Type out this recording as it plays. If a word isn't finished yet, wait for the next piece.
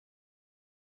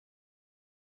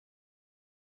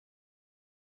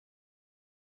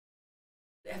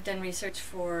have done research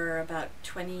for about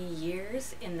 20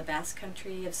 years in the Basque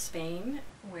Country of Spain,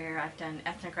 where I've done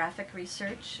ethnographic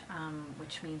research,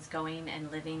 which means going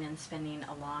and living and spending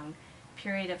a long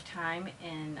period of time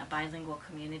in a bilingual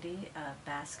community of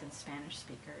Basque and Spanish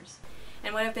speakers.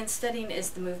 And what I've been studying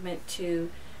is the movement to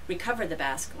recover the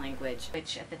Basque language,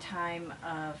 which at the time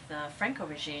of the Franco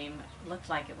regime looked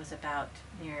like it was about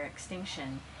near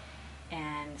extinction.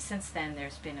 And since then,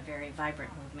 there's been a very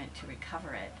vibrant movement to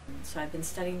recover it. So I've been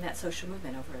studying that social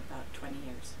movement over about 20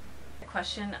 years. The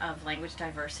question of language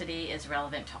diversity is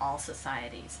relevant to all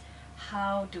societies.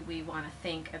 How do we want to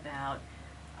think about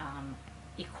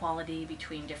equality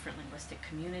between different linguistic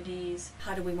communities?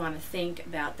 How do we want to think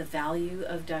about the value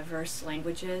of diverse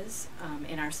languages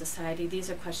in our society? These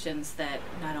are questions that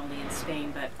not only in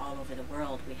Spain but all over the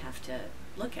world we have to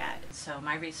look at. So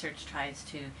my research tries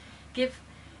to give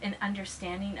an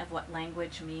understanding of what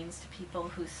language means to people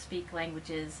who speak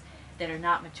languages that are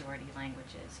not majority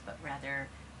languages, but rather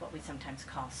what we sometimes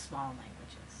call small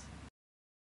languages.